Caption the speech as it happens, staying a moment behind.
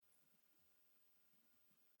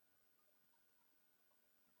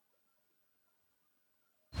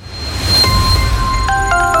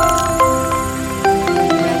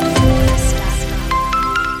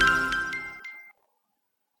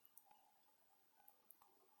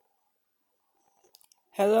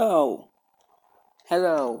Hello,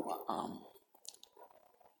 hello.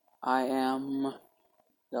 I am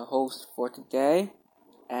the host for today,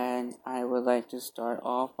 and I would like to start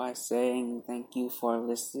off by saying thank you for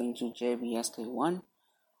listening to JBSK1.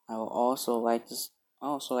 I would also like to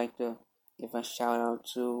give a shout out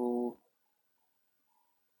to.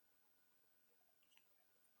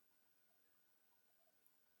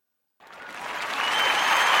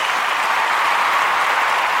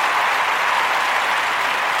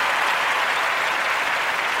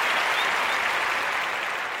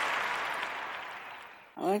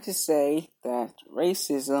 I like to say that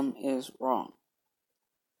racism is wrong.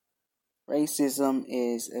 Racism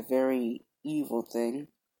is a very evil thing,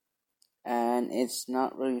 and it's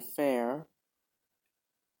not really fair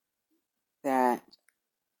that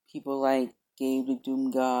people like Gabe the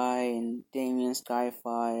Doom Guy and Damien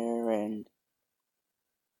Skyfire and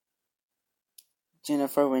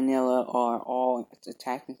Jennifer Vanilla are all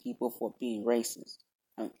attacking people for being racist.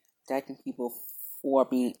 Attacking people for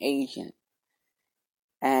being Asian.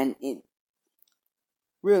 And it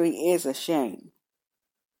really is a shame.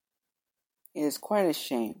 It is quite a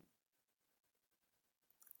shame.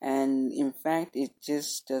 And in fact, it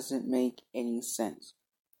just doesn't make any sense.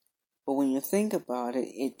 But when you think about it,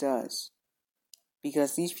 it does.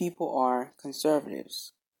 Because these people are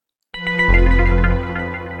conservatives.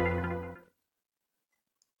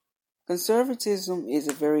 Conservatism is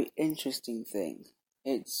a very interesting thing.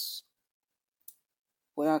 It's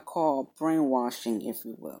what I call brainwashing, if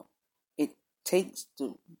you will. It takes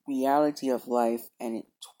the reality of life and it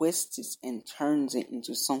twists it and turns it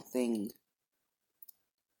into something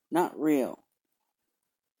not real.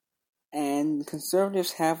 And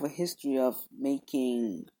conservatives have a history of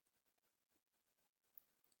making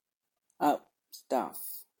up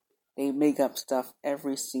stuff. They make up stuff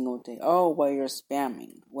every single day. Oh, well, you're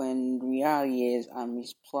spamming. When the reality is, I'm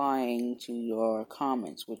replying to your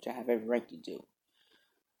comments, which I have every right to do.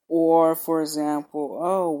 Or, for example,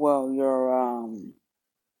 oh, well,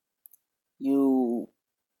 you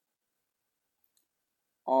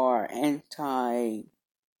are anti-people,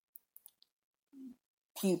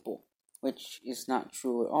 which is not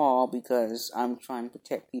true at all because I'm trying to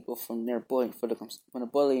protect people from their bullying, from the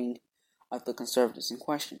bullying of the conservatives in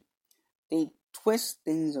question. They twist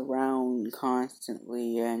things around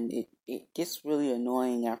constantly, and it gets really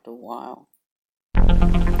annoying after a while.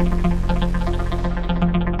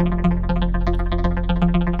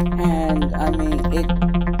 And I mean,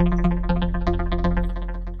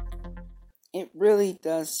 it really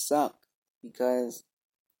does suck because,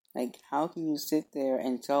 like, how can you sit there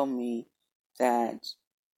and tell me that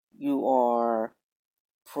you are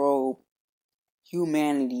pro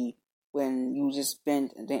humanity when you just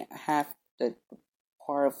spent half the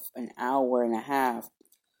part of an hour and a half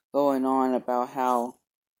going on about how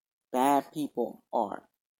bad people are?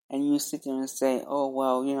 And you sit there and say, oh,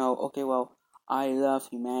 well, okay, well, I love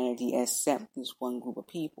humanity except this one group of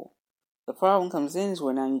people. The problem comes in is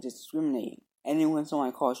where now you're discriminating. And then when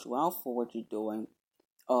someone calls you out for what you're doing,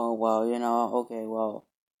 oh, well, okay, well,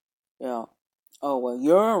 oh, well,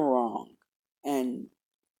 you're wrong. And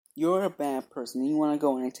you're a bad person. And you want to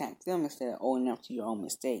go and attack them instead of owning up to your own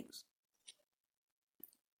mistakes.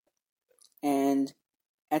 And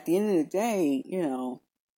at the end of the day,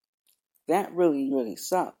 that really, really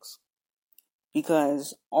sucks.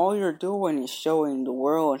 Because all you're doing is showing the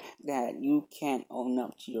world that you can't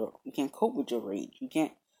you can't cope with your rage. You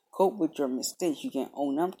can't cope with your mistakes. You can't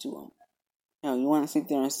own up to them. You want to sit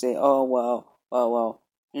there and say, oh, well,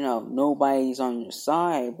 nobody's on your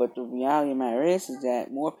side. But the reality of the matter is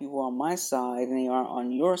that more people are on my side than they are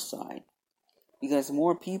on your side. Because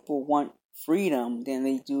more people want freedom than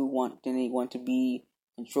they want to be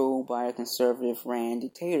controlled by a conservative ran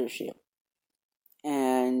dictatorship.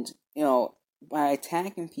 And, by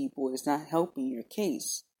attacking people, it's not helping your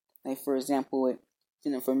case. Like, for example, with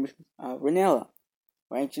Jennifer Ranella,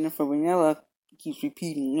 right? Jennifer Ranella keeps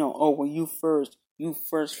repeating, oh, well, you first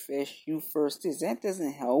fish, you first this. That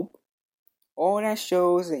doesn't help. All that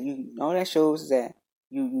shows that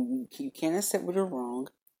you can't accept what you're wrong.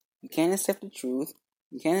 You can't accept the truth.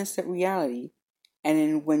 You can't accept reality. And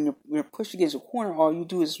then when you're pushed against a corner, all you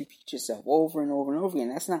do is repeat yourself over and over and over again.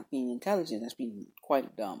 That's not being intelligent. That's being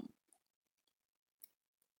quite dumb.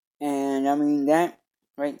 And I mean, that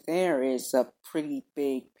right there is a pretty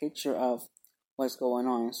big picture of what's going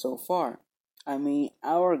on so far. I mean,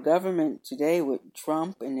 our government today with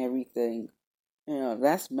Trump and everything,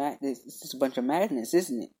 that's mad. It's just a bunch of madness,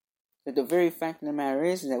 isn't it? But the very fact of the matter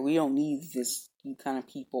is that we don't need this kind of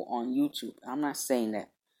people on YouTube. I'm not saying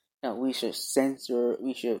that that we should censor,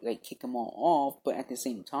 we should like kick them all off. But at the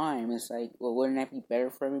same time, it's like, well, wouldn't that be better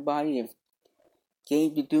for everybody if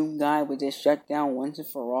Gabe the Doom guy would just shut down once and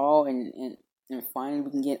for all, and finally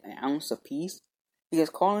we can get an ounce of peace? Because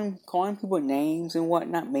calling people names and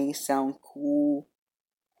whatnot may sound cool,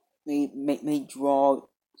 may draw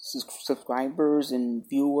subscribers and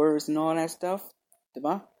viewers and all that stuff,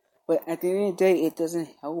 diba? But at the end of the day, it doesn't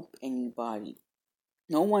help anybody.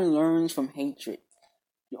 No one learns from hatred.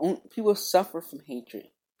 People suffer from hatred.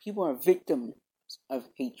 People are victims of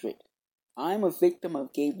hatred. I'm a victim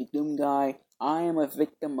of Gabe the Doom guy. I am a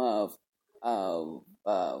victim of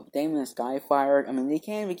Damon Skyfire. I mean, they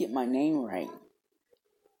can't even get my name right.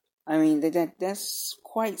 I mean, that's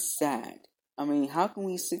quite sad. I mean, how can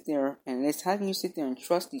you sit there and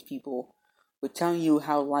trust these people with telling you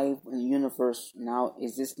how life in the universe now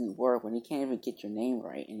existing work when they can't even get your name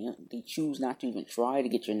right, and they choose not to even try to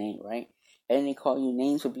get your name right, and then they call you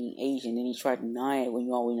names for being Asian, and then you try to deny it when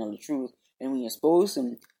you already know the truth, and when you expose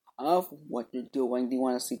them of what they're doing, they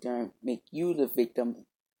want to sit there and make you the victim,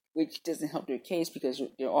 which doesn't help their case because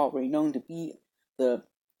they're already known to be the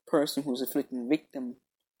person who's inflicting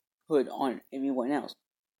victimhood on everyone else.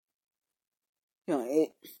 You know,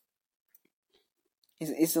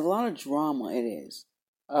 it's a lot of drama. It is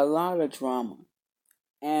a lot of drama,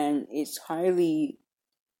 and it's highly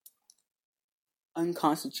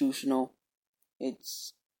unconstitutional.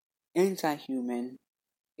 It's anti-human.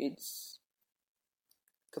 It's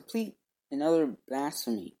complete another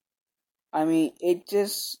blasphemy. I mean, it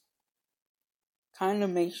just kind of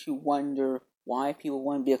makes you wonder why people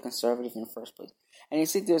want to be a conservative in the first place. And they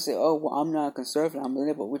sit there and say, oh, well, I'm not a conservative, I'm a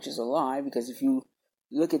liberal, which is a lie, because if you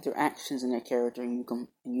look at their actions and their character and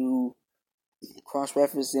you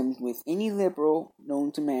cross-reference them with any liberal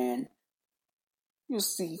known to man,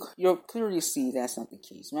 you'll clearly see that's not the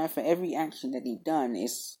case. Matter of fact, every action that they've done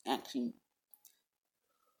is actually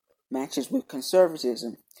matches with conservatives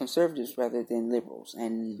rather than liberals,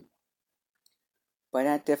 and by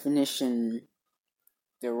that definition,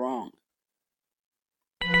 they're wrong.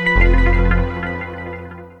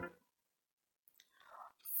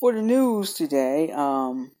 For the news today, I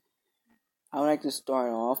would like to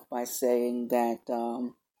start off by saying that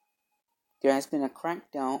there has been a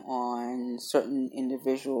crackdown on certain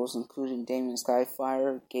individuals, including Damon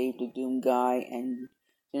Skyfire, Gabe the Doom guy, and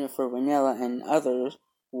Jennifer Vanilla, and others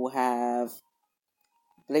who have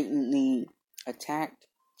blatantly attacked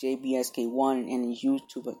JBSK1 and his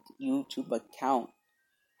YouTube account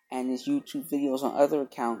and his YouTube videos on other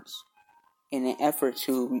accounts in an effort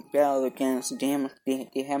to rebel against the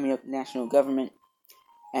Hamid national government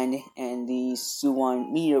and the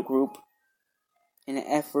Suwon media group in an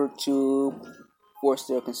effort to force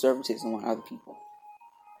their conservatism on other people.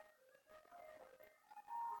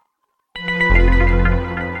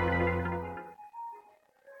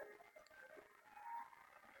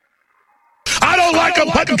 I don't like them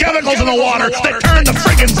putting chemicals in the water that turn the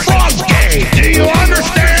friggin' frogs gay. Do you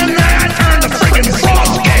understand that? Turn the friggin'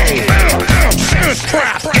 frogs gay. Serious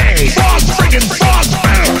crap gay. Frogs friggin' frogs.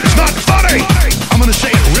 It's not funny. I'm gonna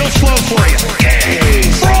say it real slow for you. Gay.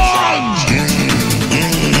 Frogs.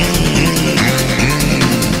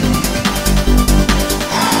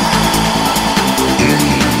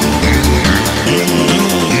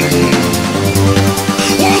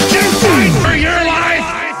 Won't you fight for your life?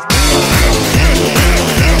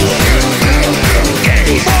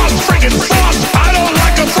 Gay. Frogs friggin' frogs. I don't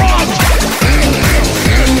like a frog.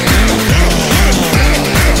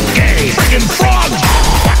 Gay. Friggin' frogs.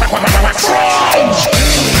 Frogs.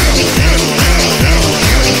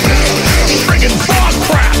 Friggin' frog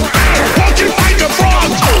crap. Won't you fight the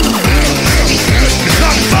frogs? It's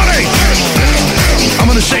not funny. I'm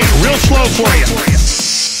gonna say it real slow for you.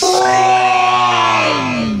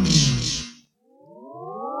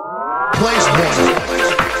 Place one.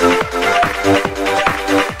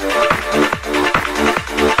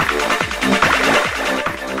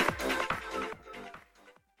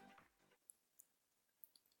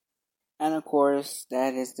 And of course,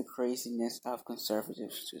 that is the craziness of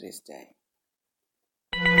conservatives to this day.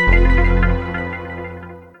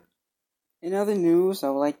 In other news, we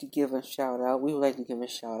would like to give a shout out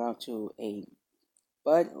to a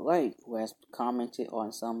Bud Light who has commented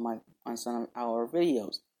on some of our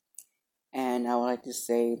videos. And I would like to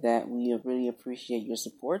say that we really appreciate your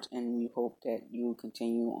support, and we hope that you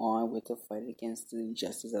continue on with the fight against the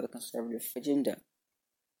injustice of the conservative agenda.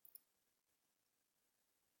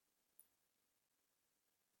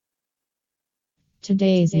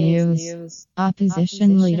 Today's news.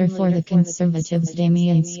 Opposition leader for the Conservatives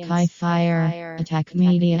Damien Skyfire attack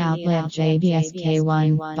media outlet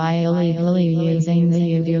JBSK1 by illegally using the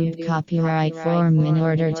YouTube copyright form in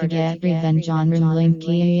order to get revenge on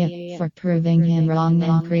Rumlinky for proving him wrong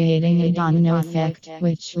and creating a domino effect,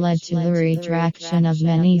 which led to the retraction of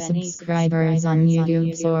many subscribers on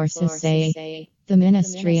YouTube, sources say. The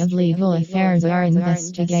Ministry of Legal Affairs are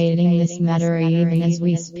investigating this matter even as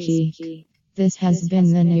we speak. This has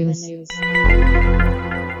been the news. And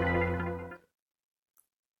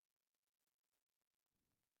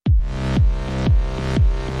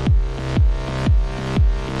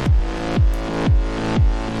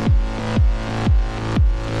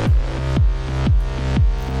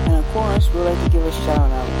of course, we'd like to give a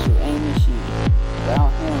shout out to Amy Shee.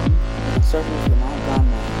 Without him, the Conservatives would not have gone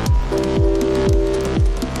there.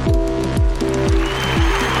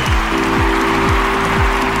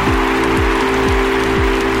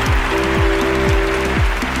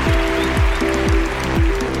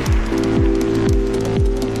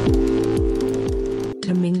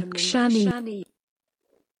 Shani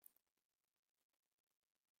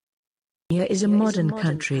is a modern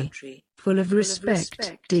country, full of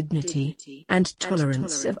respect, dignity, and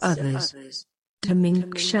tolerance of others.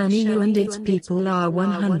 Taminshaniya and its people are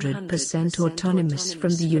 100% autonomous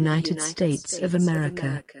from the United States of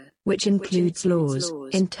America, which includes laws,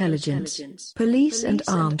 intelligence, police and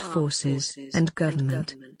armed forces, and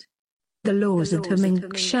government. The laws of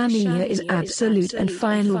Taminshaniya is absolute and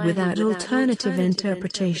final without alternative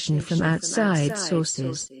interpretation from outside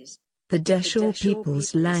sources. The Deshal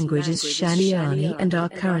people's language is Shaniani and our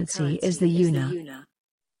currency is the Una.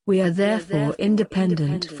 We are therefore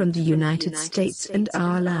independent from the United States and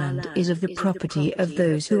our land is of the property of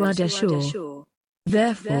those who are Deshal.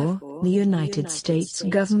 Therefore, the United States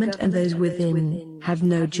government and those within have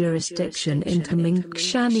no jurisdiction in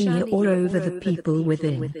Taminshaniya or over the people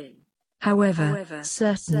within. However,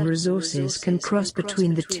 certain resources can cross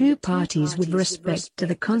between the two parties with respect to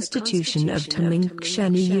the constitution of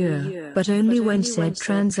Taminshaniya, but only when said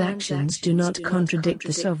transactions do not contradict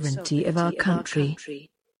the sovereignty of our country.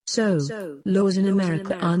 So, laws in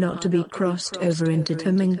America are not to be crossed over into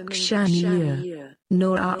Taminshaniya,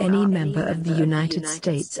 nor are any member of the United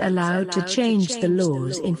States allowed to change the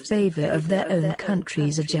laws in favor of their own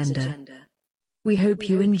country's agenda. We hope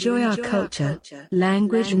you enjoy our culture,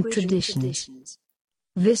 language and traditions.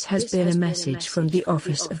 This has been a message from the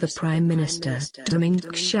Office of the Prime Minister,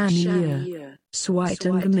 Taminshaniya,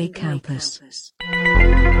 Switangami Campus.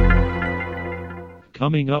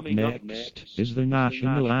 Coming up next is the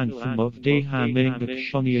national anthem of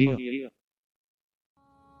Taminshaniya.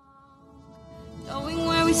 Knowing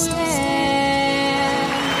where we stand.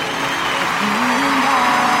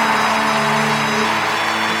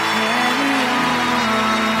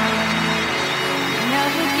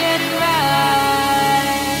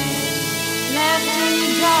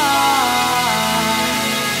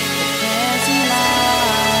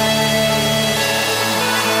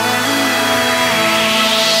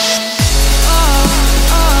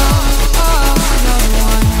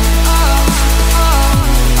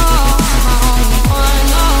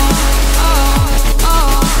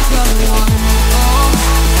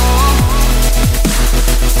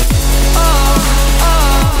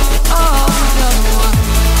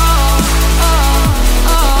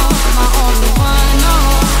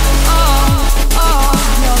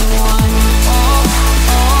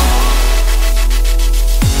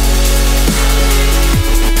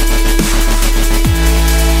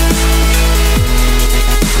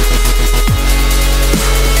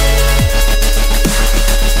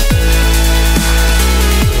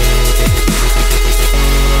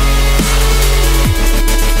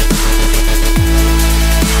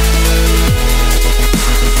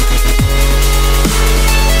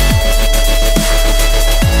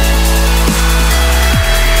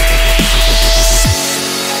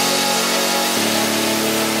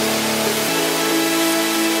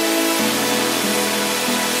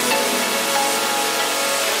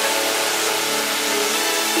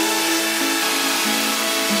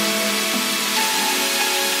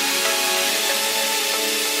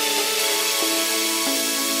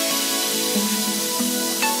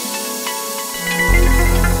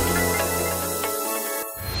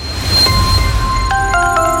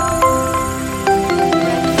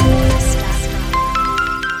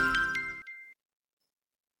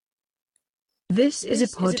 This is a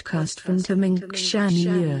podcast from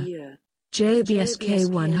Taminshaniya.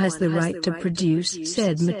 JBSK1 has the right to produce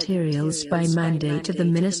said materials by mandate of the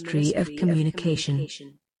Ministry of Communication.